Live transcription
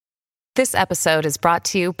This episode is brought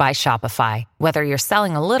to you by Shopify. Whether you're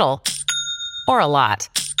selling a little or a lot,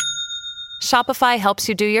 Shopify helps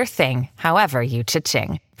you do your thing, however you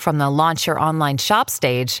cha-ching. From the launch your online shop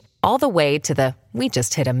stage, all the way to the we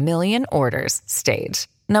just hit 1 million orders stage.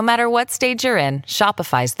 No matter what stage you're in,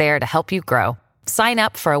 Shopify's there to help you grow. Sign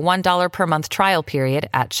up for a $1 per month trial period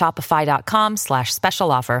at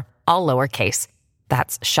shopify.com/special offer, all lowercase.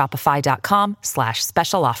 That's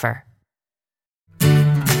shopify.com/special offer.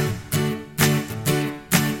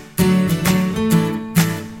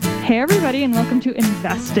 Hey everybody, and welcome to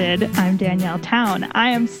Invested. I'm Danielle Town.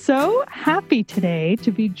 I am so happy today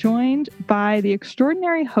to be joined by the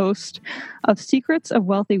extraordinary host of Secrets of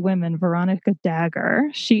Wealthy Women, Veronica Dagher.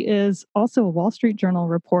 She is also a Wall Street Journal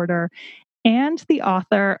reporter and the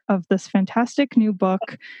author of this fantastic new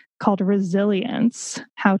book called Resilience: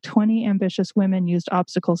 How 20 Ambitious Women Used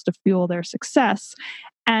Obstacles to Fuel Their Success.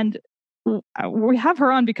 And we have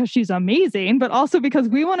her on because she's amazing, but also because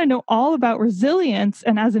we want to know all about resilience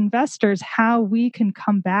and, as investors, how we can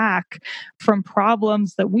come back from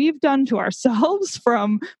problems that we've done to ourselves,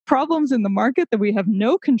 from problems in the market that we have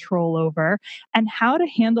no control over, and how to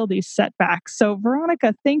handle these setbacks. So,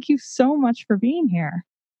 Veronica, thank you so much for being here.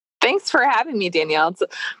 Thanks for having me, Danielle. It's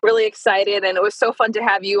really excited. And it was so fun to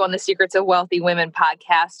have you on the Secrets of Wealthy Women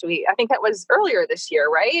podcast. I think that was earlier this year,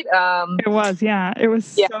 right? It was, yeah. It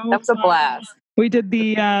was that was a blast. We did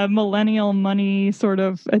the millennial money sort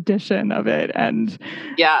of edition of it. And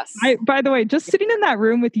yes, by the way, just sitting in that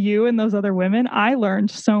room with you and those other women, I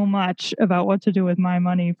learned so much about what to do with my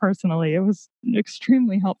money personally. It was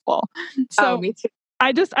extremely helpful. So, me too.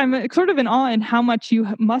 I'm sort of in awe in how much you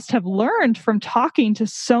must have learned from talking to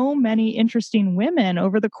so many interesting women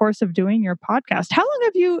over the course of doing your podcast. How long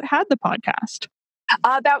have you had the podcast?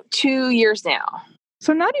 About 2 years now.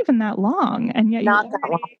 So not even that long. And yet you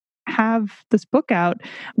already have this book out.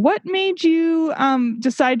 What made you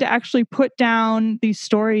decide to actually put down these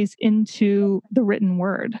stories into the written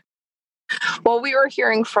word? Well, we were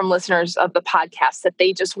hearing from listeners of the podcast that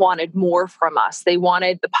they just wanted more from us. They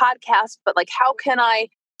wanted the podcast, but how can I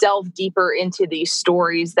delve deeper into these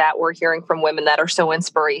stories that we're hearing from women that are so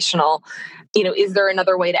inspirational? Is there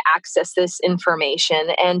another way to access this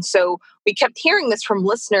information? And so we kept hearing this from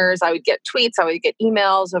listeners. I would get tweets, I would get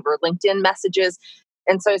emails over LinkedIn messages.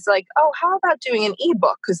 And so it's how about doing an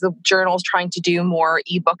ebook? Because the journal's trying to do more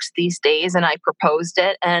ebooks these days. And I proposed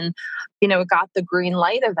it, and, it got the green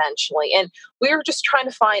light eventually. And we were just trying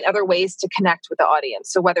to find other ways to connect with the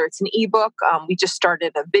audience. So whether it's an ebook, we just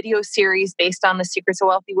started a video series based on the Secrets of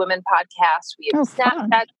Wealthy Women podcast. We have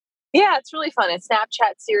Snapchat. Fun. Yeah, it's really fun. It's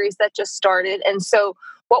Snapchat series that just started. And so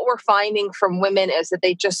what we're finding from women is that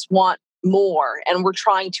they just want more. And we're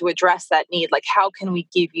trying to address that need. How can we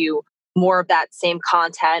give you more of that same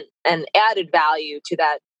content and added value to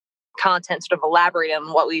that content, sort of elaborate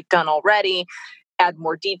on what we've done already, add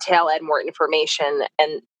more detail, add more information,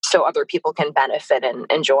 and so other people can benefit and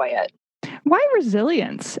enjoy it. Why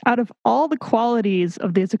resilience? Out of all the qualities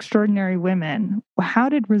of these extraordinary women, how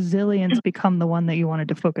did resilience become the one that you wanted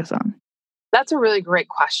to focus on? That's a really great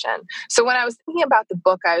question. So when I was thinking about the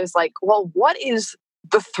book, I was like, well, what is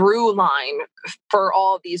the through line for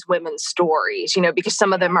all these women's stories? Because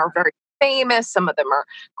some of them are very famous, some of them are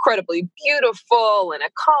incredibly beautiful and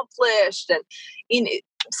accomplished, and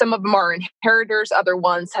some of them are inheritors, other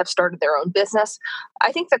ones have started their own business.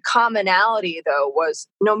 I think the commonality, though, was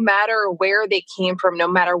no matter where they came from, no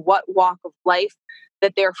matter what walk of life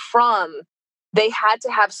that they're from, they had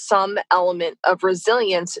to have some element of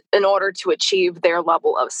resilience in order to achieve their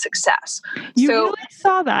level of success. You really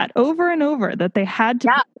saw that over and over, that they had to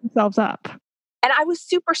pick themselves up. And I was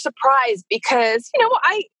super surprised because,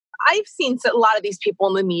 I've seen a lot of these people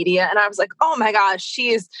in the media, and I was like, oh my gosh,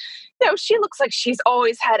 she looks like she's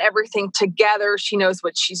always had everything together. She knows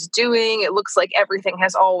what she's doing. It looks like everything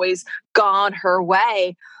has always gone her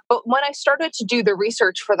way. But when I started to do the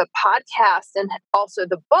research for the podcast and also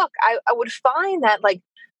the book, I would find that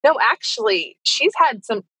no, actually, she's had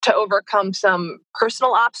to overcome some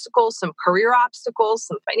personal obstacles, some career obstacles,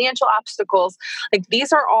 some financial obstacles.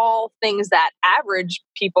 These are all things that average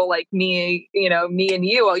people like me, me and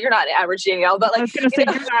you. Well, you're not average, Danielle, but I was going to say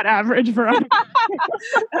you're not average, Veronica.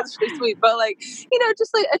 That's pretty sweet. But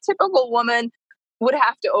just a typical woman would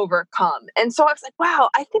have to overcome. And so I was like, wow,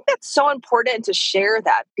 I think that's so important to share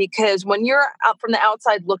that, because when you're out from the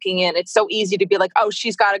outside looking in, it's so easy to be like, oh,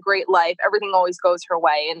 she's got a great life. Everything always goes her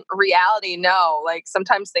way. In reality, no,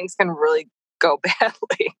 sometimes things can really go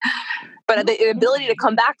badly. But the ability to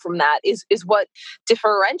come back from that is what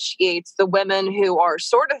differentiates the women who are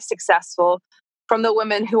sort of successful from the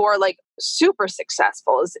women who are like super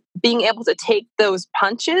successful is being able to take those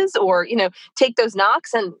punches or, take those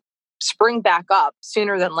knocks and spring back up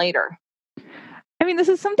sooner than later. I mean, this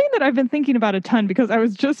is something that I've been thinking about a ton because I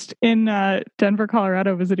was just in Denver,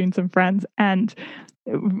 Colorado, visiting some friends, and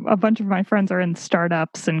a bunch of my friends are in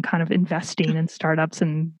startups and kind of investing in startups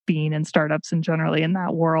and being in startups and generally in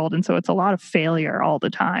that world. And so it's a lot of failure all the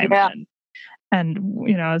time. Yeah. And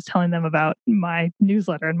I was telling them about my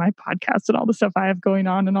newsletter and my podcast and all the stuff I have going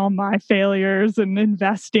on and all my failures and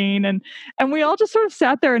investing. And we all just sort of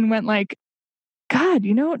sat there and went like, God,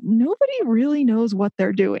 nobody really knows what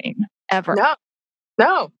they're doing ever.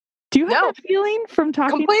 No. Do you have that feeling from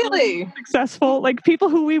talking completely to successful, like people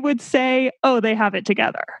who we would say, oh, they have it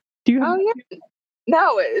together? Do you have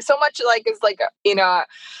No, so much like it's like,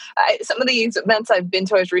 some of these events I've been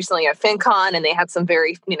to, I was recently at FinCon and they had some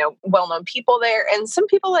very, well-known people there. And some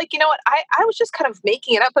people like, I was just kind of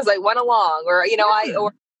making it up as I went along and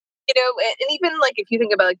even like, if you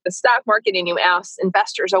think about like the stock market and you ask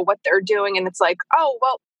investors what they're doing and it's like, oh,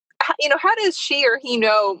 well, how does she or he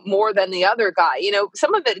know more than the other guy?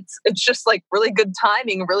 Some of it's just like really good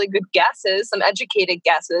timing, really good guesses, some educated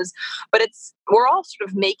guesses, but we're all sort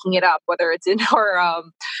of making it up, whether it's in our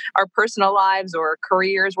personal lives or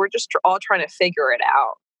careers. We're just all trying to figure it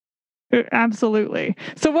out. Absolutely.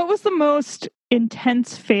 So what was the most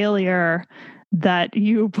intense failure that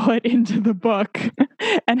you put into the book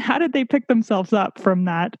and how did they pick themselves up from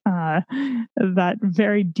that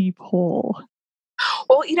very deep hole?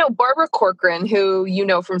 Well, Barbara Corcoran, who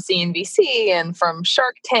from CNBC and from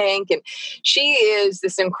Shark Tank, and she is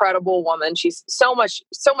this incredible woman. She's so much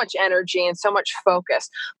energy and so much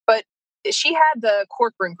focus. But she had the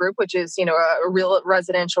Corcoran Group, which is, a real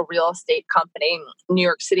residential real estate company, New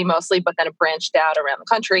York City mostly, but then it branched out around the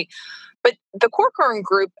country. But the Corcoran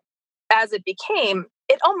Group, as it became,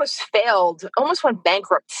 it almost failed, almost went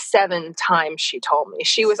bankrupt 7 times, she told me.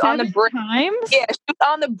 She was on the brink. Times? Yeah, she was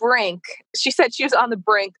on the brink. She said she was on the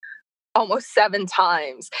brink almost 7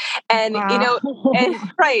 times. And, wow.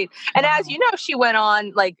 And as you know, she went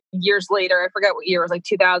on like years later, I forget what year, it was like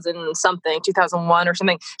 2000 something, 2001 or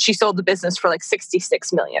something. She sold the business for like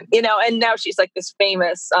 66 million, and now she's like this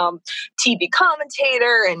famous TV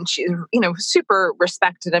commentator and she's, super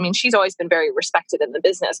respected. I mean, she's always been very respected in the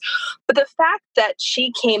business. But the fact that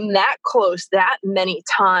she came that close that many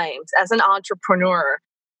times as an entrepreneur,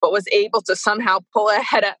 but was able to somehow pull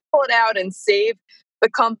it out and save the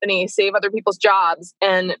company, save other people's jobs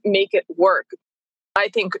and make it work, I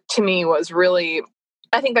think to me was really,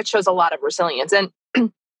 I think that shows a lot of resilience. And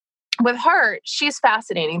with her, she's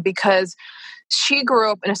fascinating because she grew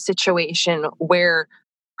up in a situation where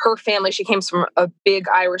her family, she came from a big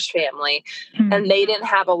Irish family and they didn't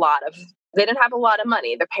have a lot of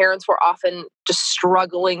money. The parents were often just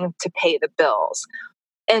struggling to pay the bills.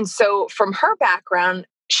 And so from her background,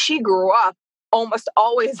 she grew up almost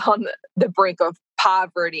always on the brink of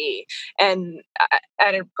poverty and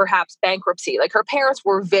perhaps bankruptcy. Like her parents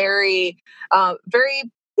were very,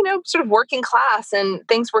 sort of working class and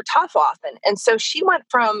things were tough often. And so she went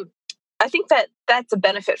from, I think that's a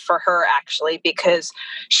benefit for her actually, because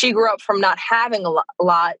she grew up from not having a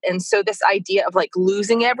lot. And so this idea of like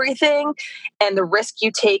losing everything and the risk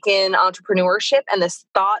you take in entrepreneurship and this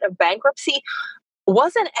thought of bankruptcy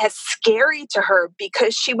wasn't as scary to her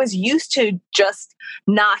because she was used to just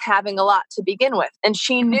not having a lot to begin with. And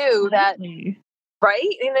she knew that,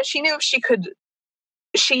 right? She knew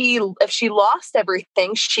if she lost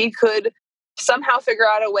everything, she could somehow figure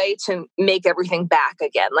out a way to make everything back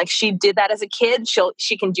again. Like she did that as a kid,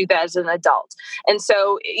 she can do that as an adult. And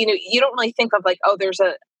so, you don't really think of like, oh, there's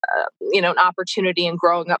an opportunity in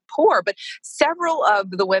growing up poor, but several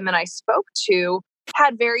of the women I spoke to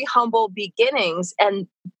had very humble beginnings, and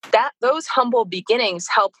those humble beginnings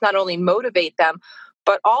helped not only motivate them,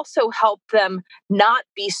 but also help them not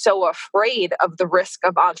be so afraid of the risk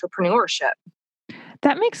of entrepreneurship.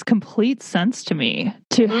 That makes complete sense to me.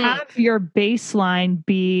 To have your baseline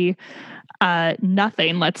be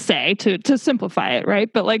nothing, let's say, to simplify it,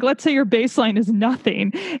 right? But like, let's say your baseline is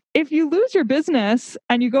nothing. If you lose your business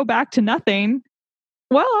and you go back to nothing,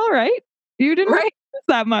 well, all right. You didn't lose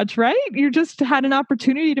that much, right? You just had an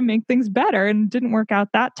opportunity to make things better and it didn't work out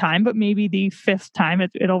that time, but maybe the 5th time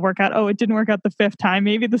it'll work out. Oh, it didn't work out the 5th time,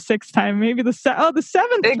 maybe the 6th time, maybe the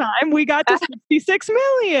 7th time we got to 66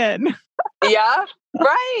 million. Yeah.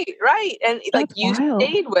 Right. And like you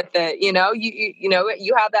stayed with it,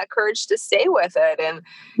 you have that courage to stay with it and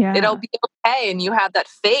it'll be okay. And you have that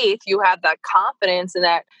faith, you have that confidence and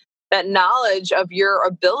that knowledge of your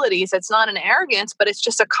abilities. It's not an arrogance, but it's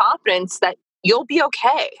just a confidence that you'll be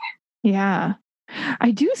okay. Yeah.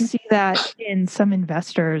 I do see that in some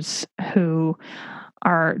investors who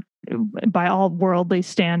are, by all worldly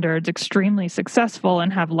standards, extremely successful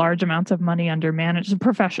and have large amounts of money under management,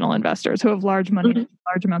 professional investors who have large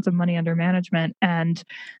amounts of money under management, and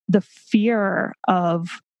the fear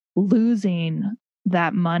of losing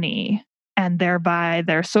that money and thereby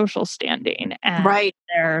their social standing and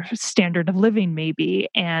their standard of living maybe,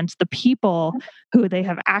 and the people who they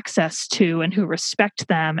have access to and who respect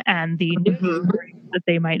them, and the news that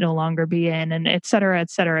they might no longer be in, and et cetera, et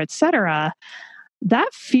cetera, et cetera.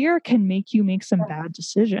 That fear can make you make some bad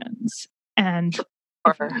decisions. And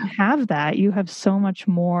if you have that, you have so much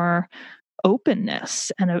more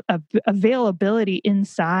openness and availability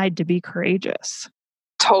inside to be courageous.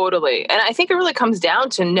 Totally. And I think it really comes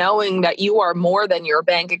down to knowing that you are more than your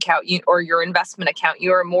bank account or your investment account.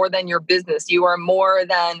 You are more than your business. You are more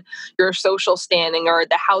than your social standing or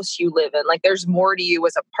the house you live in. Like, there's more to you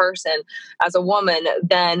as a person, as a woman,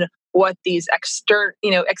 than what these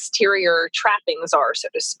exterior trappings are, so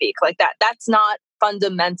to speak. Like that's not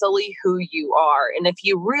fundamentally who you are. And if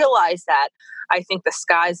you realize that, I think the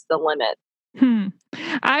sky's the limit.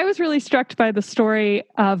 I was really struck by the story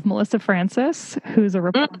of Melissa Francis, who's a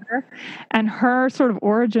reporter, and her sort of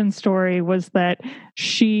origin story was that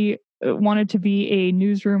she wanted to be a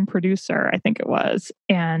newsroom producer, I think it was,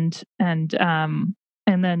 and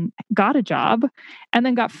then got a job, and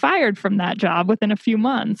then got fired from that job within a few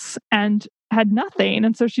months, and had nothing.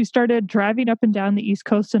 And so she started driving up and down the East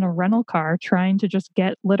Coast in a rental car, trying to just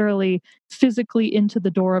get literally physically into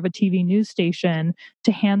the door of a TV news station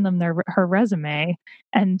to hand them her resume.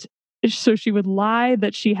 And so she would lie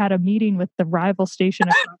that she had a meeting with the rival station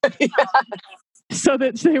so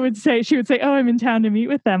that she would say, "Oh, I'm in town to meet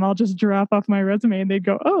with them. I'll just drop off my resume." And they'd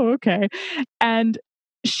go, "Oh, okay." And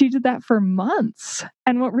she did that for months.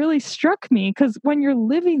 And what really struck me, because when you're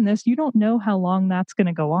living this, you don't know how long that's going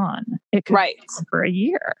to go on. It could go on for a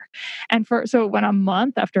year. And so it went on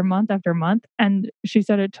month after month after month. And she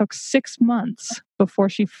said it took 6 months before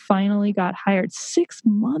she finally got hired. 6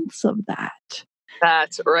 months of that.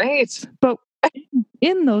 That's right. But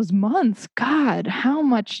in those months, God, how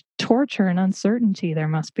much torture and uncertainty there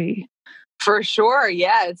must be. For sure.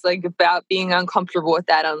 Yeah. It's like about being uncomfortable with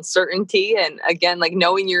that uncertainty. And again, like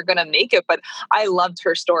knowing you're going to make it. But I loved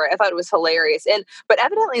her story. I thought it was hilarious. But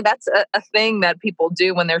evidently that's a thing that people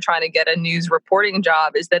do when they're trying to get a news reporting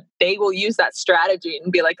job, is that they will use that strategy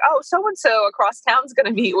and be like, "Oh, so-and-so across town's going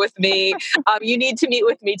to meet with me. You need to meet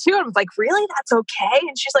with me too." And I was like, "Really? That's okay?"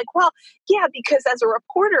 And she's like, "Well, yeah, because as a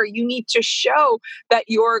reporter, you need to show that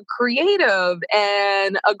you're creative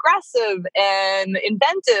and aggressive and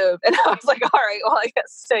inventive." And I was like, "All right, well, I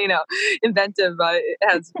guess, inventive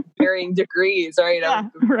has varying degrees, right?" Yeah,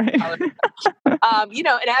 right. And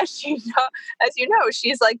as you know,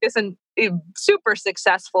 she's like this super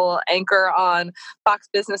successful anchor on Fox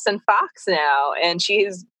Business and Fox now, and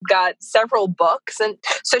she's got several books. And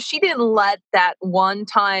so she didn't let that one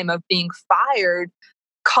time of being fired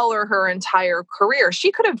color her entire career.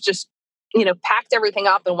 She could have just packed everything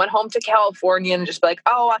up and went home to California and just be like,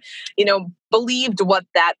 believed what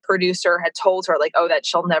that producer had told her, like, "Oh, that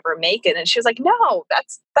she'll never make it." And she was like, "No,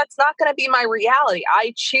 that's not going to be my reality.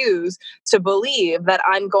 I choose to believe that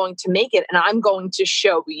I'm going to make it, and I'm going to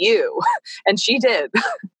show you." And she did.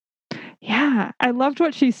 Yeah, I loved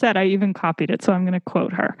what she said. I even copied it, so I'm going to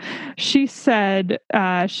quote her. She said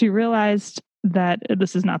she realized that,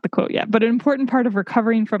 this is not the quote yet, but an important part of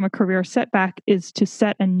recovering from a career setback is to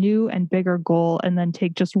set a new and bigger goal and then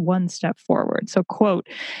take just one step forward. So, quote,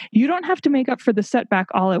 "You don't have to make up for the setback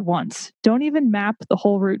all at once. Don't even map the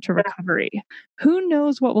whole route to recovery. Who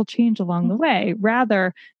knows what will change along the way?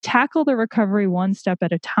 Rather, tackle the recovery one step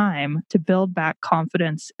at a time to build back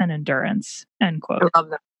confidence and endurance." End quote. I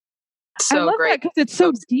love that. So I love great. that because it's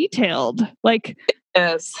so detailed. Like,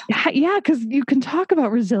 yes. Yeah, because you can talk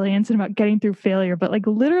about resilience and about getting through failure, but like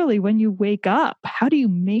literally when you wake up, how do you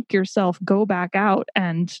make yourself go back out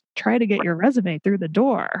and try to get your resume through the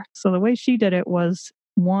door? So the way she did it was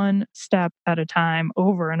one step at a time,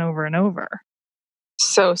 over and over and over.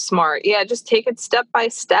 So smart. Yeah, just take it step by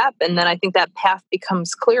step. And then I think that path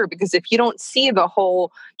becomes clear, because if you don't see the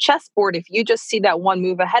whole chessboard, if you just see that one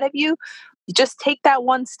move ahead of you, you just take that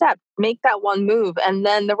one step, make that one move, and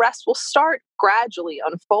then the rest will start gradually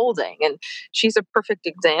unfolding. And she's a perfect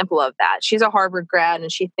example of that. She's a Harvard grad,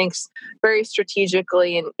 and she thinks very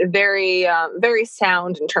strategically and very, very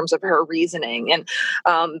sound in terms of her reasoning, and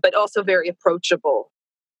but also very approachable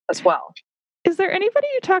as well. Is there anybody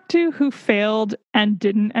you talked to who failed and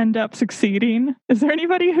didn't end up succeeding? Is there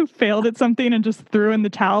anybody who failed at something and just threw in the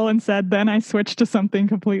towel and said, "Then I switched to something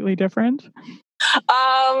completely different"?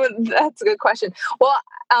 That's a good question. Well,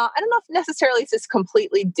 I don't know if necessarily this is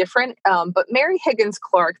completely different, but Mary Higgins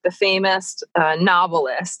Clark, the famous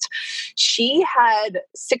novelist, she had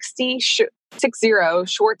 60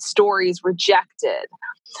 short stories rejected.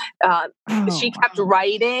 She kept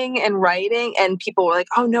writing and writing, and people were like,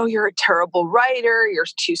 "Oh no, you're a terrible writer. You're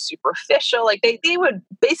too superficial." Like they would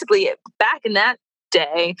basically, back in that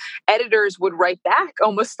day, editors would write back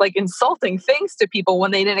almost like insulting things to people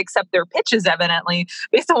when they didn't accept their pitches, evidently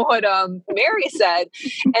based on what Mary said.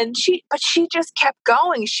 But she just kept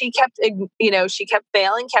going. She kept, she kept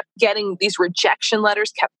failing, kept getting these rejection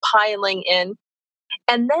letters, kept piling in.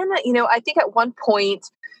 And then, I think at one point,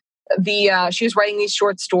 she was writing these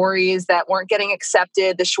short stories that weren't getting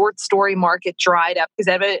accepted. The short story market dried up because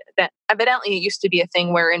evidently it used to be a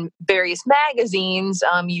thing where in various magazines,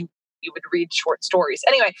 you would read short stories.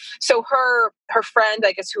 Anyway, so her friend,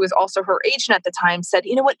 I guess, who was also her agent at the time, said,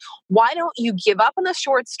 "You know what? Why don't you give up on the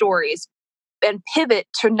short stories and pivot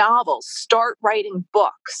to novels? Start writing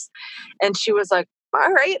books." And she was like,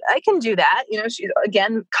 "All right, I can do that." She's,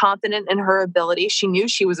 again, confident in her ability. She knew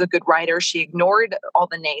she was a good writer. She ignored all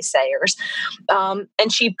the naysayers.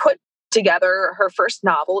 And she put together her first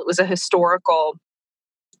novel. It was a historical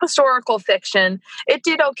fiction. It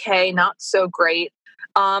did okay, not so great.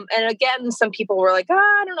 And again, some people were like,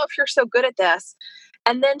 I don't know if you're so good at this.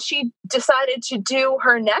 And then she decided to do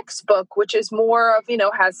her next book, which is more of,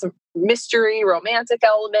 has some mystery, romantic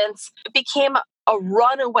elements. It became a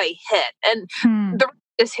runaway hit. And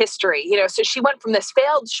this history, so she went from this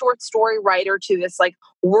failed short story writer to this like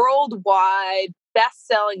worldwide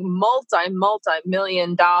best-selling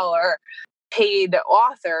multi-million dollar paid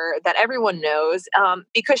author that everyone knows,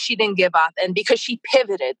 because she didn't give up and because she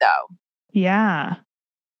pivoted, though. Yeah.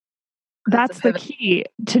 That's the key,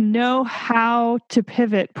 to know how to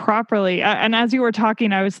pivot properly. And as you were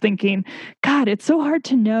talking, I was thinking, God, it's so hard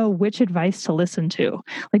to know which advice to listen to.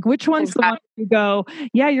 Like, which one's the one you go,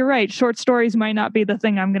 yeah, you're right. Short stories might not be the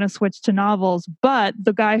thing. I'm going to switch to novels. But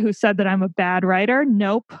the guy who said that I'm a bad writer,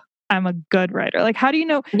 nope, I'm a good writer. Like, how do you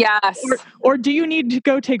know? Yes. Or do you need to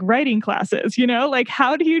go take writing classes? Like,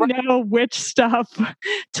 how do you know which stuff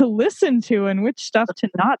to listen to and which stuff to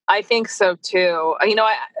not? I think so too.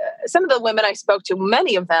 Some of the women I spoke to,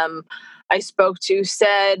 many of them I spoke to,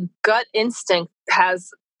 said gut instinct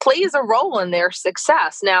plays a role in their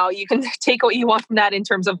success. Now, you can take what you want from that in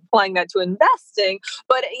terms of applying that to investing,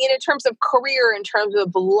 but in terms of career, in terms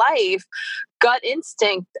of life, gut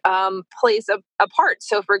instinct plays a part.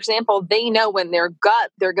 So, for example, they know when their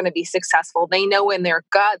gut they're going to be successful. They know in their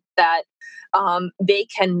gut that they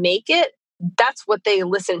can make it. That's what they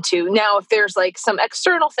listen to. Now, if there's like some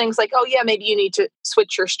external things like, oh yeah, maybe you need to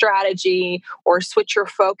switch your strategy or switch your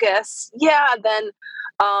focus, yeah, then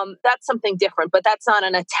that's something different. But that's not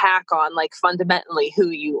an attack on like fundamentally who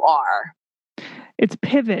you are. It's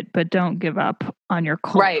pivot, but don't give up on your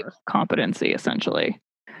core competency, essentially.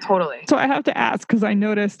 Totally. So I have to ask, because I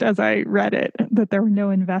noticed as I read it that there were no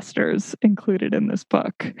investors included in this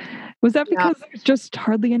book. Was that because there's just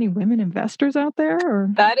hardly any women investors out there? Or?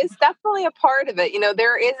 That is definitely a part of it.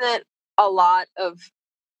 There isn't a lot of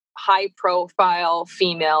high profile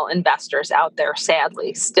female investors out there,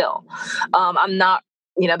 sadly, still. I'm not,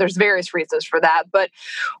 there's various reasons for that, but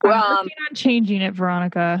I'm working on changing it,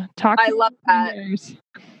 Veronica. I love that.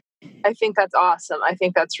 I think that's awesome. I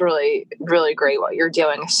think that's really, really great what you're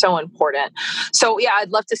doing. So important. So yeah, I'd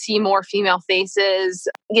love to see more female faces,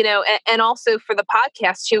 and also for the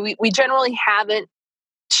podcast too, we generally haven't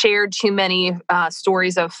shared too many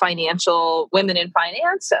stories of financial women in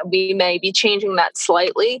finance. We may be changing that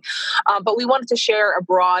slightly, but we wanted to share a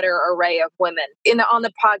broader array of women. On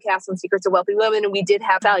the podcast on Secrets of Wealthy Women, we did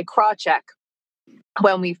have Sally Krawcheck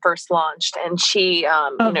when we first launched, and she,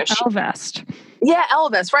 Ellevest. Yeah,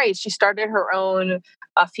 Ellevest, right. She started her own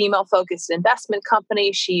female-focused investment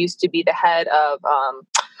company. She used to be the head of,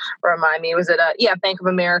 remind me, was it Bank of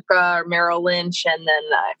America or Merrill Lynch, and then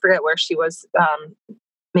I forget where she was.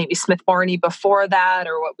 Maybe Smith Barney before that,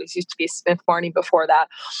 or what was used to be Smith Barney before that.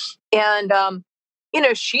 And,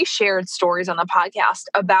 she shared stories on the podcast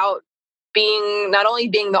about not only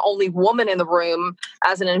being the only woman in the room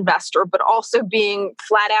as an investor, but also being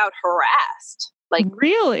flat out harassed. Like,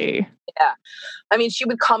 really? Yeah. I mean, she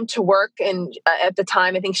would come to work, and at the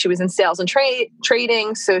time, I think she was in sales and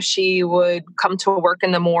trading. So she would come to work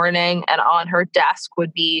in the morning, and on her desk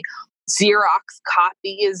would be Xerox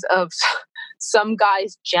copies of some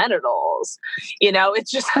guy's genitals.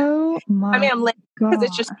 It's just, I'm laughing because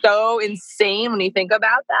it's just so insane when you think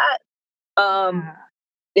about that.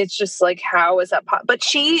 It's just like, how is that? But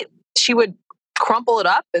she would crumple it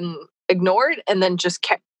up and ignore it, and then just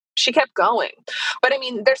she kept going. But I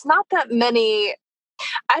mean, there's not that many.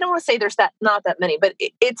 I don't want to say there's not that many, but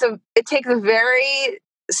it takes a very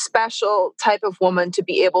special type of woman to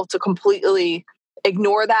be able to completely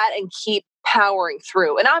ignore that and keep powering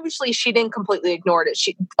through. And obviously she didn't completely ignore it.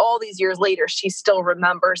 She, all these years later, she still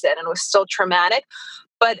remembers it and it was still traumatic,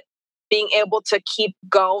 but being able to keep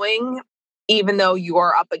going, even though you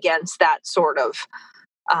are up against that sort of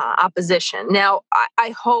opposition. Now, I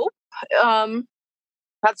hope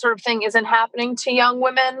that sort of thing isn't happening to young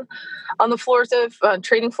women on the floors of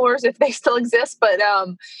trading floors, if they still exist. But,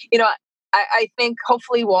 I think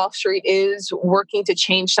hopefully Wall Street is working to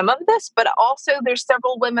change some of this, but also there's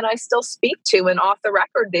several women I still speak to, and off the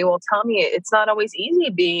record, they will tell me it's not always easy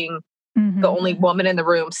being the only woman in the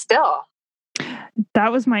room still.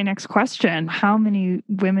 That was my next question. How many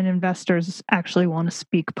women investors actually want to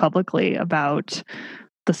speak publicly about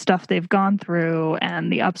the stuff they've gone through and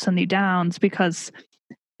the ups and the downs? Because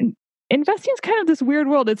investing is kind of this weird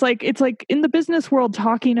world. It's like in the business world,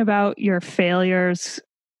 talking about your failures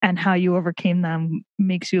and how you overcame them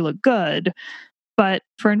makes you look good. But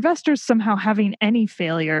for investors, somehow having any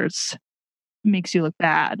failures makes you look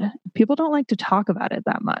bad. People don't like to talk about it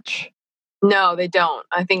that much. No, they don't.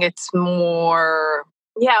 I think it's more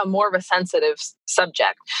of a sensitive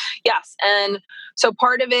subject. Yes. And so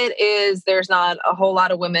part of it is there's not a whole lot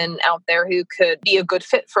of women out there who could be a good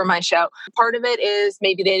fit for my show. Part of it is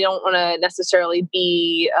maybe they don't want to necessarily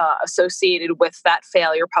be associated with that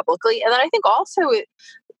failure publicly. And then I think also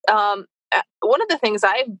one of the things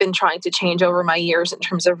I've been trying to change over my years in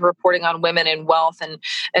terms of reporting on women and wealth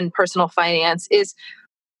and personal finance is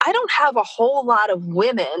I don't have a whole lot of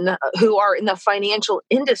women who are in the financial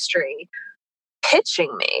industry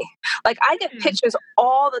pitching me. Like I get pitches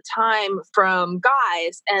all the time from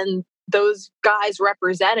guys and those guys'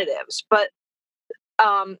 representatives, but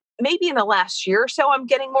maybe in the last year or so, I'm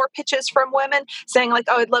getting more pitches from women saying like,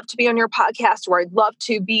 "Oh, I'd love to be on your podcast," or "I'd love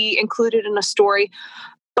to be included in a story."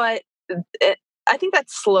 But I think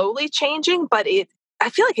that's slowly changing. But I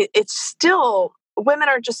feel like it's still women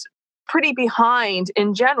are just pretty behind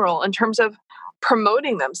in general in terms of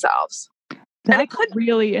promoting themselves. That's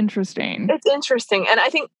really interesting. It's interesting. And I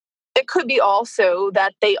think it could be also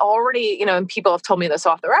that they already, and people have told me this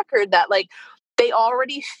off the record, that like they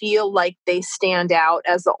already feel like they stand out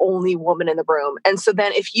as the only woman in the room. And so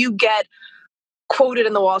then if you get quoted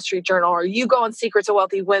in the Wall Street Journal or you go on Secrets of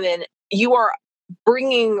Wealthy Women, you are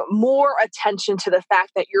bringing more attention to the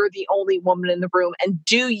fact that you're the only woman in the room. And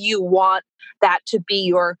do you want that to be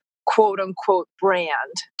your quote unquote brand?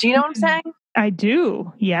 Do you know what I'm saying? I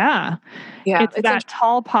do. Yeah. Yeah. It's that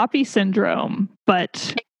tall poppy syndrome,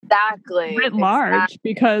 but exactly writ large,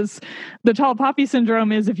 because the tall poppy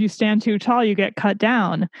syndrome is if you stand too tall, you get cut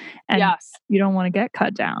down. And yes, you don't want to get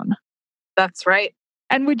cut down. That's right.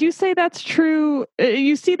 And would you say that's true?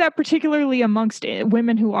 You see that particularly amongst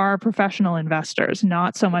women who are professional investors,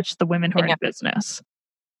 not so much the women who are in business.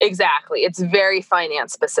 Exactly. It's very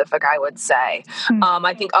finance specific, I would say.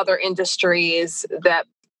 I think other industries that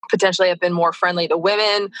potentially have been more friendly to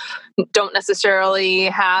women don't necessarily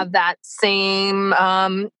have that same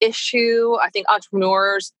issue. I think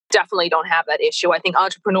entrepreneurs definitely don't have that issue. I think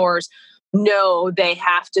entrepreneurs know they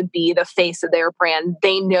have to be the face of their brand.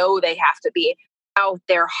 They know they have to be out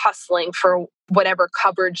there hustling for whatever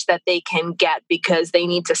coverage that they can get because they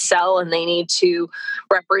need to sell and they need to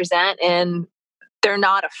represent, and they're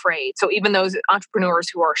not afraid. So even those entrepreneurs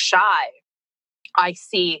who are shy, I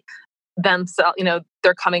see themselves,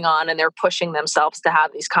 they're coming on and they're pushing themselves to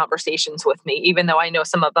have these conversations with me, even though I know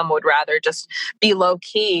some of them would rather just be low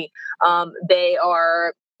key. They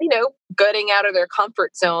are, getting out of their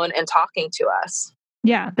comfort zone and talking to us.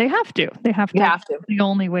 Yeah, they have to. They have to. The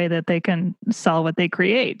only way that they can sell what they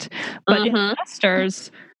create. But investors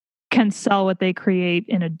can sell what they create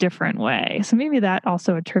in a different way. So maybe that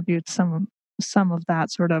also attributes some of that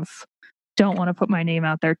sort of don't want to put my name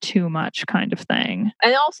out there too much kind of thing.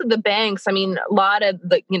 And also the banks, a lot of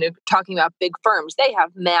talking about big firms, they have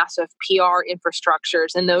massive PR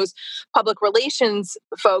infrastructures, and those public relations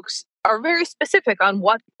folks are very specific on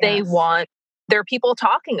what they want their people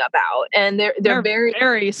talking about. And they're very,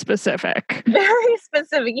 very specific. Very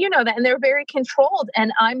specific, that, and they're very controlled.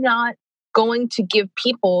 And I'm not going to give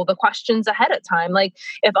people the questions ahead of time. Like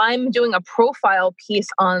if I'm doing a profile piece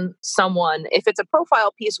on someone, if it's a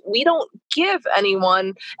profile piece, we don't give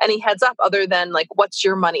anyone any heads up other than like, what's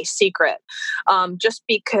your money secret? Just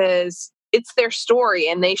because it's their story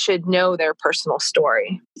and they should know their personal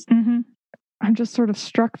story. Mm-hmm. I'm just sort of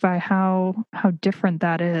struck by how different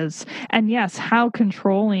that is. And yes, how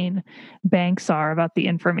controlling banks are about the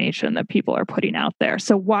information that people are putting out there.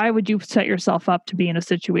 So why would you set yourself up to be in a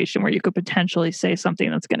situation where you could potentially say something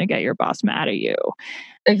that's going to get your boss mad at you?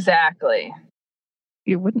 Exactly.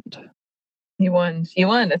 You wouldn't. You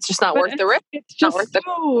wouldn't. It's just not worth the risk. It's just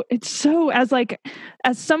it's so, as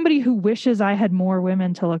somebody who wishes I had more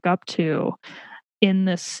women to look up to in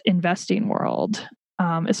this investing world,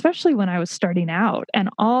 especially when I was starting out, and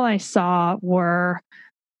all I saw were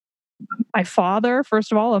my father,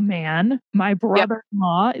 first of all, a man, my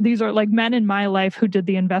brother-in-law. These are like men in my life who did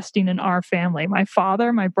the investing in our family. My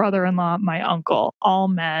father, my brother-in-law, my uncle, all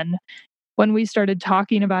men. When we started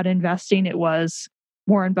talking about investing, it was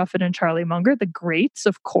Warren Buffett and Charlie Munger, the greats,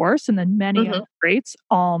 of course, and then many other greats,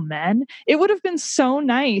 all men. It would have been so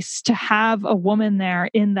nice to have a woman there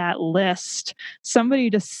in that list, somebody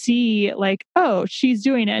to see like, oh, she's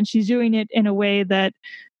doing it, and she's doing it in a way that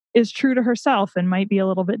is true to herself and might be a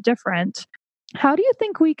little bit different. How do you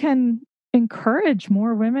think we can encourage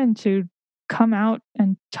more women to come out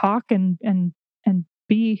and talk and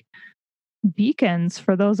be beacons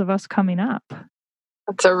for those of us coming up?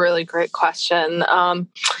 That's a really great question. Some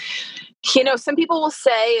people will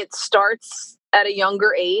say it starts at a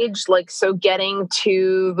younger age, like, so getting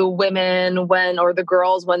to the women or the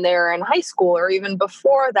girls when they're in high school or even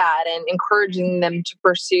before that, and encouraging them to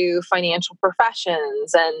pursue financial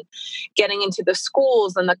professions and getting into the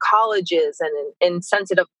schools and the colleges and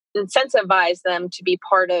incentivize them to be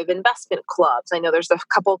part of investment clubs. I know there's a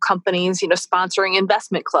couple companies, sponsoring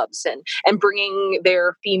investment clubs and bringing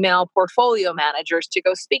their female portfolio managers to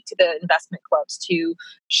go speak to the investment clubs to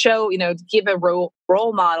show, give a role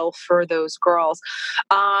model for those girls.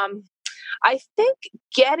 I think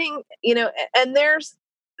getting, and there's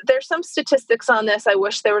some statistics on this. I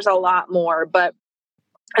wish there was a lot more, but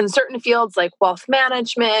in certain fields like wealth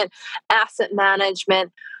management, asset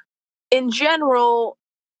management, in general,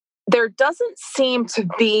 there doesn't seem to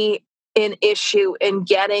be an issue in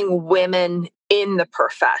getting women in the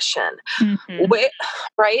profession,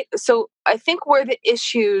 right? So I think where the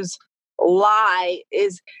issues lie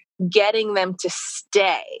is getting them to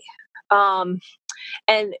stay.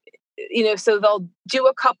 So they'll do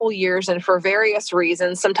a couple years, and for various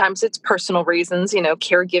reasons, sometimes it's personal reasons,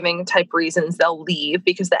 caregiving type reasons, they'll leave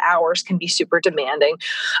because the hours can be super demanding.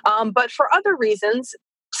 But for other reasons,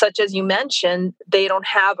 such as you mentioned, they don't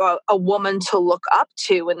have a woman to look up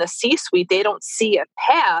to in the C-suite. They don't see a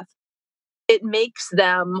path. It makes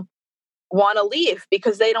them want to leave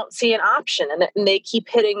because they don't see an option, and they keep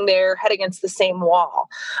hitting their head against the same wall.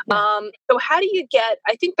 So how do you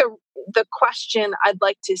I think the question I'd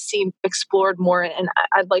like to see explored more, and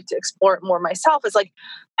I'd like to explore it more myself, is like,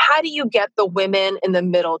 how do you get the women in the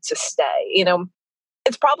middle to stay?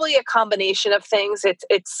 It's probably a combination of things.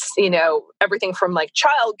 It's everything from like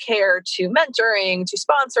childcare to mentoring to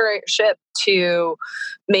sponsorship to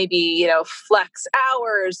maybe flex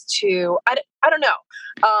hours to I don't know.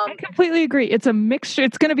 I completely agree. It's a mixture.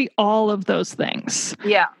 It's going to be all of those things.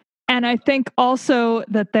 Yeah. And I think also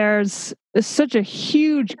that there's such a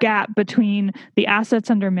huge gap between the assets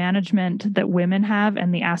under management that women have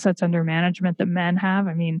and the assets under management that men have.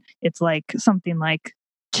 I mean, it's like something like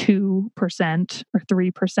 2% or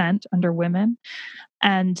 3% under women.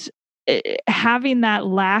 And having that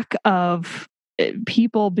lack of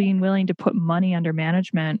people being willing to put money under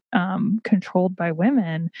management controlled by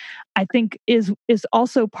women, I think is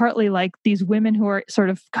also partly like these women who are sort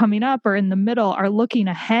of coming up or in the middle are looking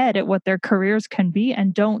ahead at what their careers can be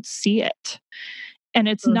and don't see it. And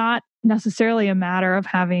it's not necessarily a matter of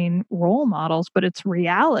having role models, but it's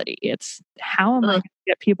reality. It's how am I going to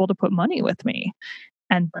get people to put money with me?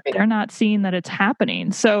 And they're not seeing that it's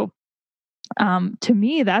happening. So to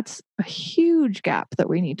me, that's a huge gap that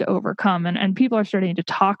we need to overcome. And people are starting to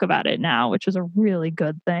talk about it now, which is a really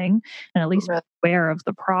good thing, and at least aware of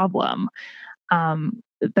the problem.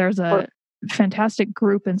 There's a fantastic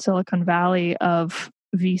group in Silicon Valley of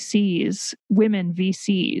VCs, women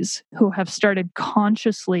VCs, who have started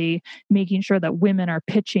consciously making sure that women are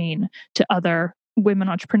pitching to other women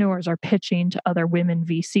entrepreneurs are pitching to other women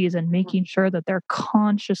VCs and making sure that they're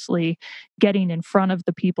consciously getting in front of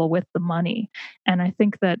the people with the money. And I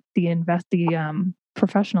think that the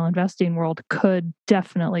professional investing world could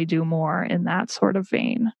definitely do more in that sort of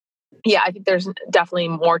vein. Yeah, I think there's definitely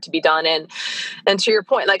more to be done. And to your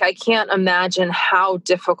point, like, I can't imagine how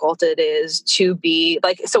difficult it is to be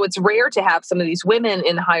like, so it's rare to have some of these women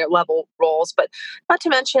in higher level roles, but not to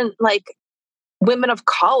mention like women of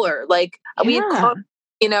color. Like we had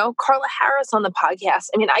Carla Harris on the podcast.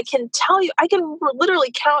 I mean, I can tell you, I can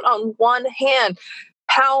literally count on one hand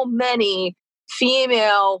how many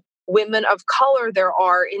female women of color there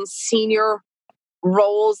are in senior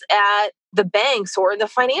roles at the banks or in the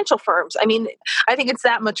financial firms. I mean, I think it's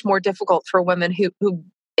that much more difficult for women who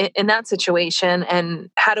in that situation. And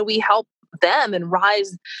how do we help them and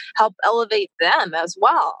help elevate them as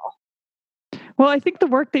well? Well, I think the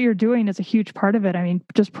work that you're doing is a huge part of it. I mean,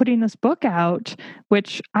 just putting this book out,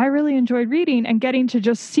 which I really enjoyed reading and getting to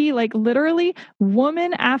just see like literally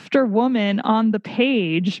woman after woman on the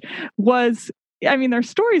page I mean, their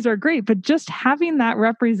stories are great, but just having that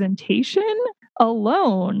representation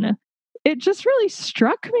alone, it just really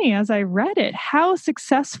struck me as I read it, how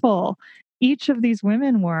successful each of these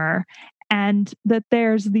women were. And that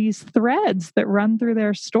there's these threads that run through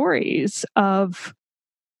their stories of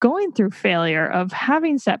going through failure, of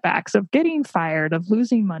having setbacks, of getting fired, of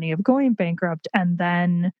losing money, of going bankrupt, and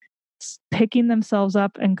then picking themselves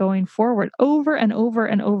up and going forward over and over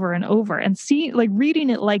and over and over, and reading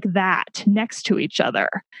it like that next to each other.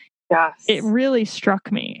 Yes. It really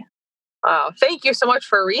struck me. Oh, thank you so much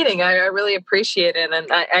for reading. I really appreciate it.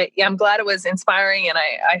 And I'm glad it was inspiring. And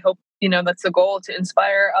I hope, that's the goal, to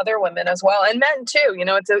inspire other women as well, and men too.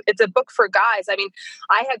 It's a book for guys. I mean,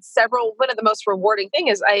 one of the most rewarding thing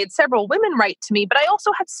is I had several women write to me, but I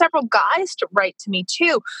also had several guys to write to me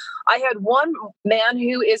too. I had one man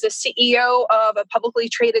who is a CEO of a publicly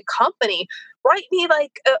traded company write me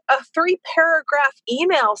like a 3-paragraph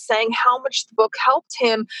email saying how much the book helped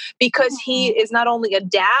him, because he is not only a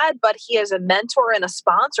dad, but he is a mentor and a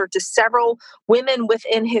sponsor to several women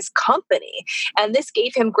within his company. And this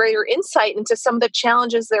gave him greater insight into some of the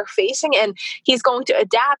challenges they're facing. And he's going to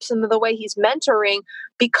adapt some of the way he's mentoring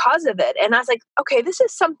because of it. And I was like, okay, this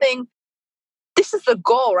is the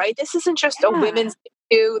goal, right? This isn't just a women's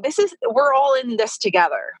issue. We're all in this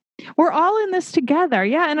together. We're all in this together.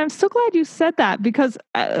 Yeah. And I'm so glad you said that, because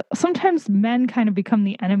sometimes men kind of become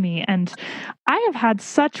the enemy. And I have had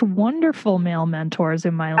such wonderful male mentors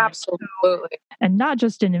in my life. Absolutely. And not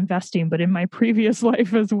just in investing, but in my previous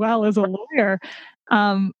life as well as a lawyer.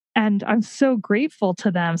 And I'm so grateful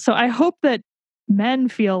to them. So I hope that men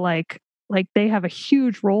feel like they have a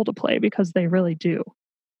huge role to play, because they really do.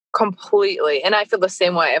 Completely. And I feel the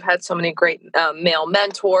same way. I've had so many great male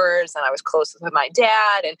mentors, and I was close with my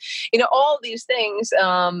dad, and all these things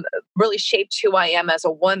really shaped who I am as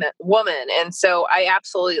a woman. And so I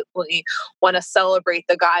absolutely want to celebrate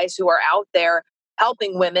the guys who are out there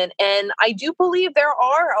helping women. And I do believe there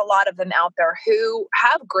are a lot of them out there who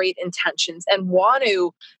have great intentions and want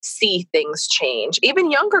to see things change.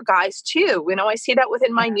 Even younger guys too. I see that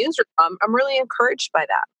within my newsroom. I'm really encouraged by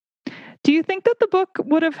that. Do you think that the book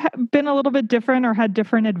would have been a little bit different or had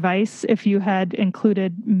different advice if you had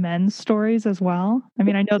included men's stories as well? I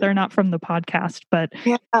mean, I know they're not from the podcast, but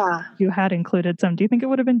you had included some. Do you think it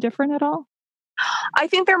would have been different at all? I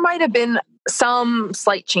think there might have been some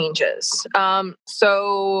slight changes.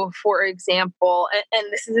 So, for example, and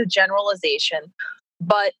this is a generalization,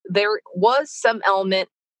 but there was some element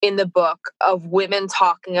in the book of women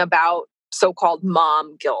talking about so-called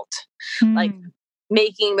mom guilt, like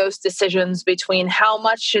making those decisions between how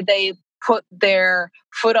much should they put their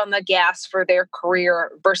foot on the gas for their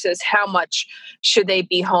career versus how much should they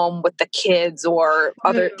be home with the kids or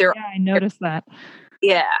other. I noticed that.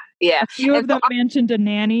 Yeah. A few of them mentioned a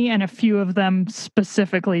nanny, and a few of them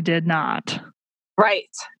specifically did not.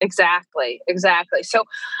 Right. Exactly. So,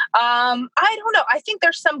 I don't know. I think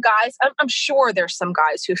there's some guys, I'm sure there's some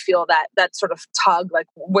guys who feel that sort of tug, like,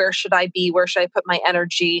 where should I be? Where should I put my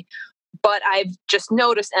energy? But I've just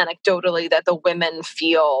noticed anecdotally that the women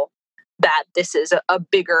feel that this is a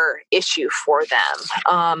bigger issue for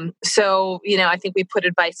them. So, I think we put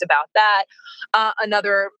advice about that.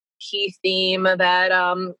 Another key theme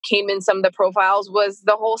that came in some of the profiles was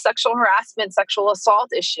the whole sexual harassment, sexual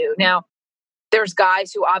assault issue. Now, there's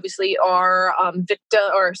guys who obviously are victim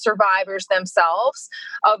or survivors themselves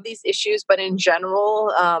of these issues, but in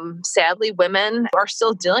general, sadly, women are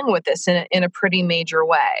still dealing with this in a pretty major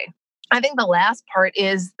way. I think the last part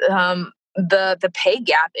is the pay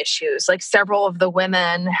gap issues. Like, several of the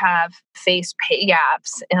women have faced pay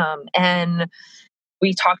gaps, and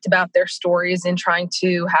we talked about their stories in trying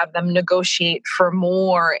to have them negotiate for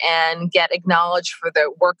more and get acknowledged for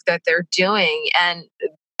the work that they're doing. And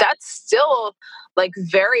that's still like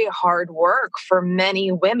very hard work for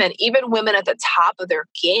many women. Even women at the top of their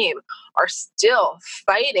game are still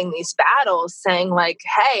fighting these battles, saying like,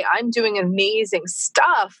 hey, I'm doing amazing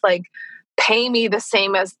stuff. Like, pay me the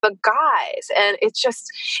same as the guys. And it's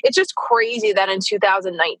just crazy that in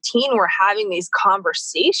 2019 we're having these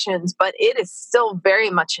conversations, but it is still very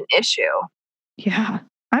much an issue. Yeah.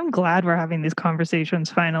 I'm glad we're having these conversations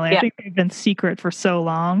finally. Yeah. I think they've been secret for so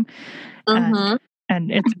long. And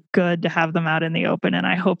it's good to have them out in the open. And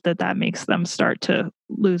I hope that makes them start to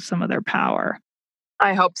lose some of their power.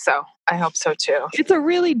 I hope so. I hope so too. It's a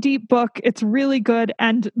really deep book. It's really good.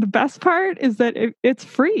 And the best part is that it's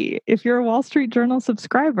free if you're a Wall Street Journal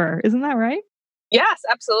subscriber. Isn't that right? Yes,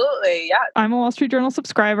 absolutely. Yeah. I'm a Wall Street Journal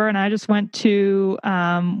subscriber, and I just went to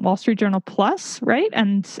Wall Street Journal Plus, right?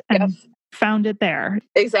 And found it there.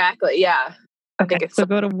 Exactly. Yeah. I think it's so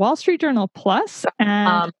go to Wall Street Journal Plus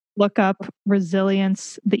and look up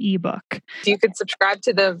Resilience, the ebook. You could subscribe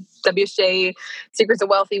to the WSJ Secrets of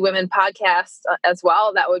Wealthy Women podcast as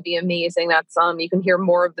well. That would be amazing. That's you can hear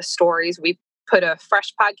more of the stories. We put a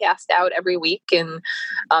fresh podcast out every week, and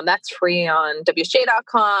that's free on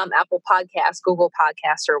WSJ.com, Apple Podcasts, Google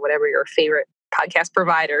Podcasts, or whatever your favorite podcast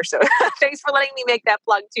provider. So thanks for letting me make that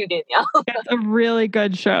plug too, Danielle. It's a really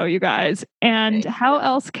good show, you guys. And how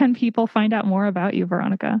else can people find out more about you,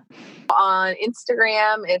 Veronica? On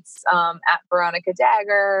Instagram, it's at Veronica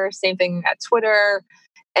Dagher. Same thing at Twitter.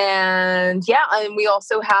 And and we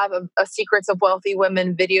also have a Secrets of Wealthy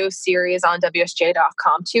Women video series on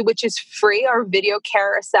WSJ.com too, which is free. Our video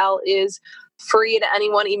carousel is free to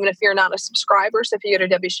anyone, even if you're not a subscriber. So if you go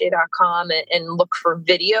to WSJ.com and look for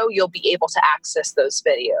video, you'll be able to access those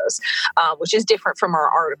videos, which is different from our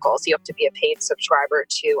articles. You have to be a paid subscriber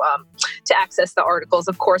to access the articles.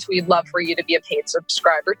 Of course, we'd love for you to be a paid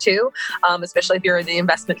subscriber too, especially if you're in the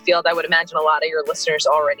investment field. I would imagine a lot of your listeners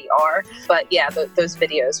already are. But those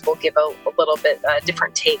videos will give a little bit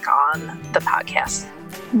different take on the podcast.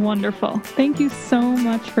 Wonderful. Thank you so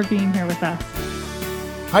much for being here with us.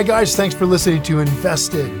 Hi guys, thanks for listening to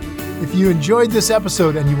Invested. If you enjoyed this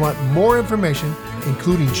episode and you want more information,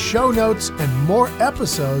 including show notes and more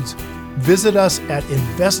episodes, visit us at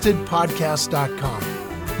investedpodcast.com.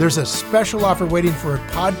 There's a special offer waiting for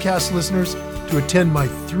podcast listeners to attend my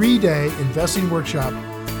 3-day investing workshop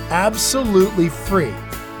absolutely free.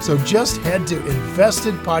 So just head to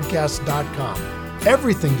investedpodcast.com.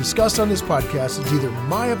 Everything discussed on this podcast is either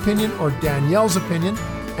my opinion or Danielle's opinion,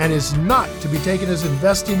 and is not to be taken as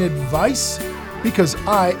investing advice, because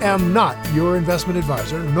I am not your investment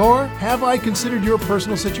advisor, nor have I considered your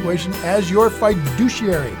personal situation as your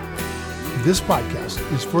fiduciary. This podcast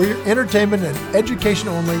is for your entertainment and education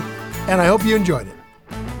only, and I hope you enjoyed it.